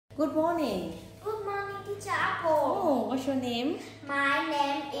Good morning. Good morning, Teacher Apple. Oh, what's your name? My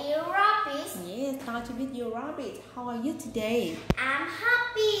name is Rabbit. Yes, nice to meet you, Rabbit. How are you today? I'm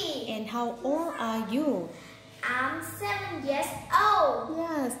happy. And how old are you? I'm 7 years old.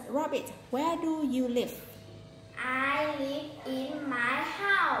 Yes, Rabbit, where do you live? I live in my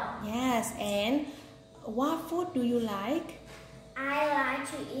house. Yes, and what food do you like? I like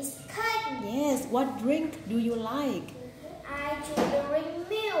to eat cake. Yes, what drink do you like? I drink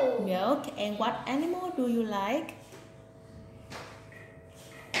milk. Milk. And what animal do you like?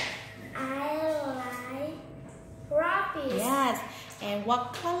 I like rabbits. Yes, and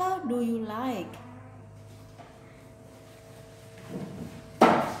what color do you like?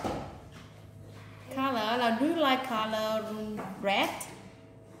 Color, now do you like color red?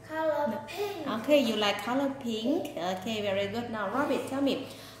 Color pink. Okay, you like color pink. Okay, very good. Now, Rabbit, tell me,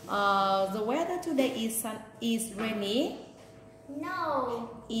 the weather today is rainy. No.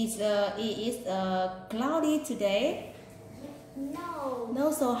 Is cloudy today? No. No.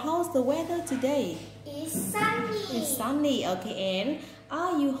 So how's the weather today? It's sunny. It's sunny. Okay, and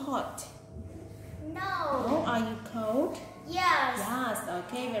are you hot? No. No. Are you cold? Yes. Yes.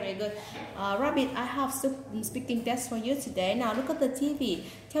 Okay, very good. Rabbit, I have speaking test for you today. Now look at the TV.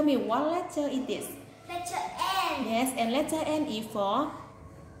 Tell me what letter it is. Letter N. Yes, and letter N is for?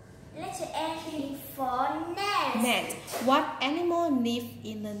 Letter N is for net. Net. What animal live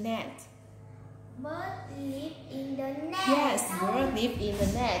in the net? Bird live in the net. Yes, bird live in the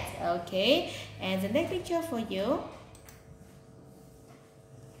net. Okay, and the next picture for you.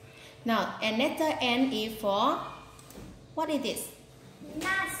 Now, and letter N is for? What it is?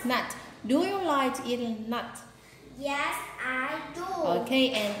 Nut. Nut. Do you like to eat nut? Yes, I do.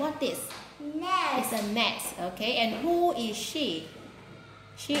 Okay, and what is? Net. It's a net. Okay, and who is she?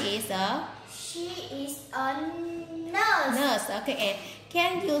 She is a nurse. nurse. Okay, and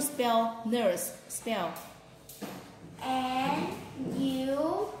can you spell nurse? Spell. N-U-R-S-E.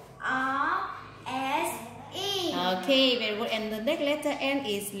 Okay, very good. And the next letter N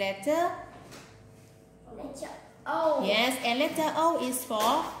is letter? Letter O. Yes, and letter O is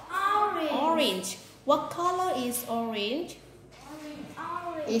for? Orange. Orange. What color is orange?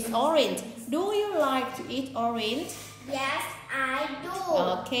 Orange. It's orange. Do you like to eat orange? Yes, I do.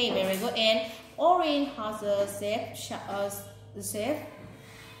 Okay, very good. And orange has a shape.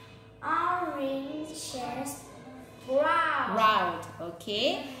 Orange shares brown. Round.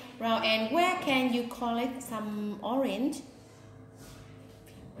 Okay. Round. And where can you collect some orange?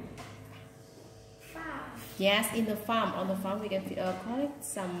 Farm. Yes, in the farm. On the farm we can collect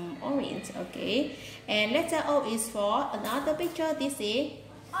some orange. Okay. And letter O is for another picture. This is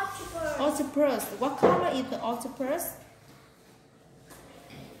Octopus. octopus. What color is the octopus?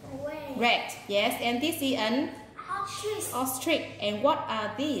 Red. Red. Yes. And this is an Ostrich. ostrich. And what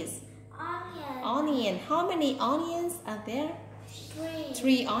are these? Onion. Onion. How many onions are there? 3.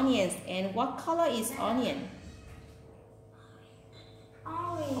 3 onions. And what color is onion?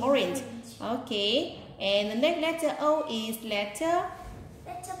 Orange. Orange. Okay. And the next letter O is letter?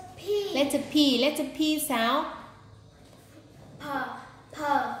 Letter P. Letter P. Letter P sound? P.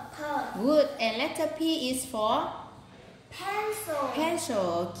 Good. And letter P is for? Pencil.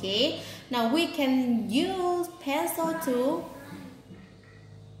 Pencil. Okay. Now we can use pencil to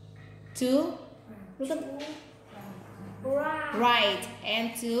look at write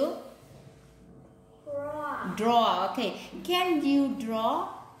and to draw. Okay. Can you draw?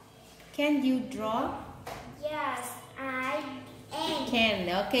 Can you draw? Yes, I am. Can.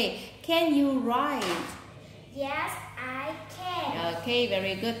 Okay. Can you write? Yes, I can. Okay,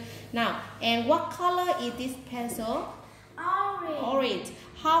 very good. Now, and what color is this pencil? Orange. Orange.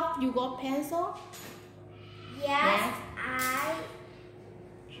 Have you got pencil? Yes, I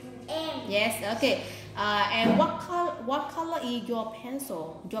am. Yes. Okay. And what color is your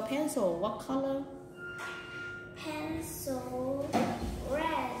pencil? Your pencil. What color? Pencil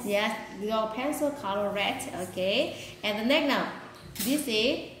red. Yes, your pencil color red. Okay. And the next now, this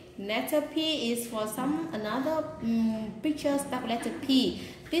is letter P is for some another picture start letter P.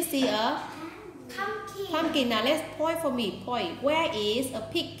 This is a Pumpkin. pumpkin. Now let's point for me. Point. Where is a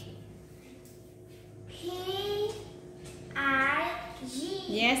pig? P-I-G.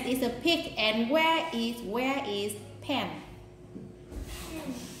 Yes, it's a pig. And where is pen?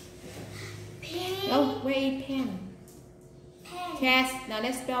 P. Oh, where is pen? Pen. Yes. Now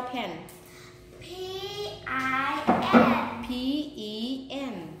let's spell pen. P-I-N.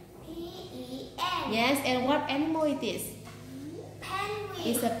 P-E-N. P-E-N. Yes. And what animal it is? Penguin.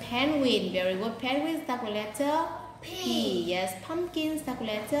 It's a penguin. Very good. Penguin start with letter P. Yes. Pumpkin start with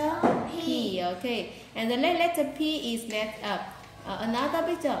letter P. P. Okay. And the next letter P is Another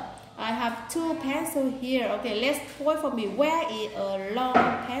picture. I have two pencils here. Okay, let's point for me. Where is a long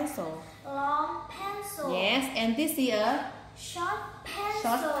pencil? Long pencil. Yes, and this is a short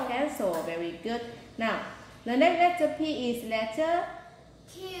pencil. short pencil. Very good. Now, the next letter P is letter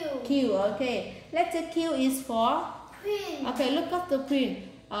Q. Q. Okay, letter Q is for Queen. Okay, look at the queen.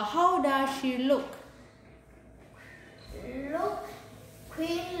 How does she look?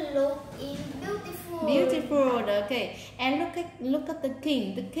 Queen look in beautiful. Beautiful. Okay, and look at the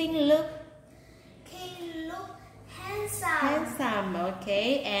king. The king look Handsome. handsome.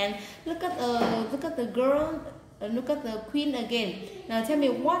 Okay, and look at the girl. Look at the queen again. Now tell me,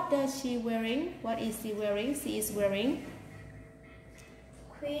 what does she wearing? What is she wearing? She is wearing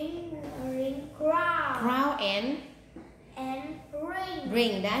Queen wearing crown and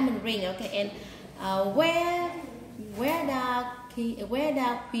ring. diamond ring. Okay, and where does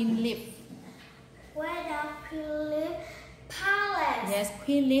queen live? Where does Queen live? Palace. Yes,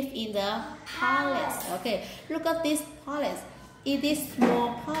 queen live in the palace. Okay, look at this palace. Is this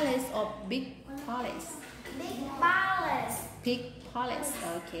small palace or big palace? Big palace. Big palace.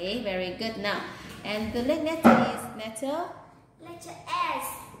 Okay, very good. Now, and the next letter is Letter S.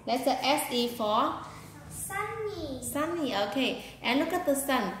 letter S is for Sunny. sunny. Okay, and look at the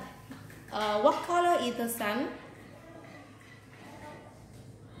sun. What color is the sun?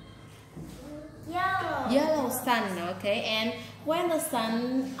 Yellow. Yellow sun. Okay, and when the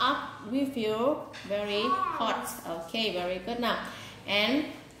sun up, we feel very hot. Okay, very good. Now, and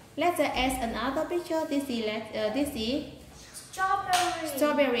letter S, another picture. This is Strawberry.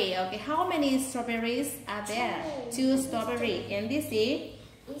 strawberry. Okay, how many strawberries are there? Two strawberry. And this is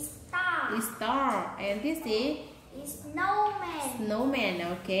star. And this is Snowman. snowman.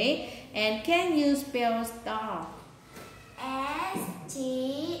 Okay, and can you spell star?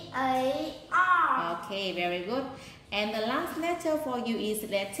 STAR. Okay, very good. And the last letter for you is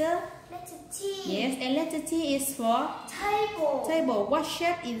letter T. Yes, and letter T is for Table. table. What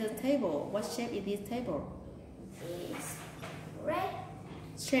shape is the table? What shape is this table? Is red.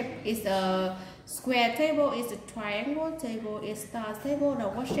 Shape is a square table, is a triangle table, is star table. Now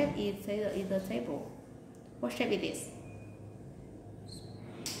what shape is the table? What shape it is?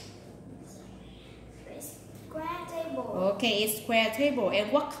 Square table. Okay, it's square table.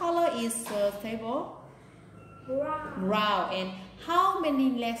 And what color is the table? Brown. Brown. And how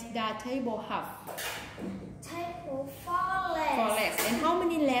many legs does table have? Table 4 legs. 4 legs. And how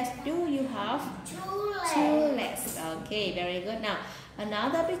many legs do you have? 2 legs. 2 legs. Okay, very good. Now,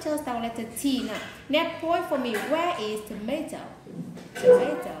 another picture start letter T. Now, next point for me. Where is tomato?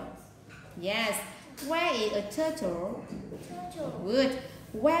 Tomato. Yes. Where is a turtle? Turtle. Good.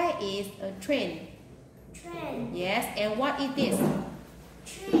 Where is a train? Train. Yes. And what is this?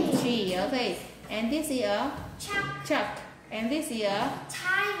 Tree. Tree. Okay. And this is a Chuck. And this is a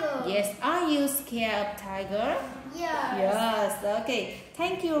Tiger. yes. Are you scared of tiger? Yes. Yes. Okay.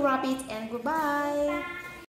 Thank you, Rabbit, and goodbye. Bye.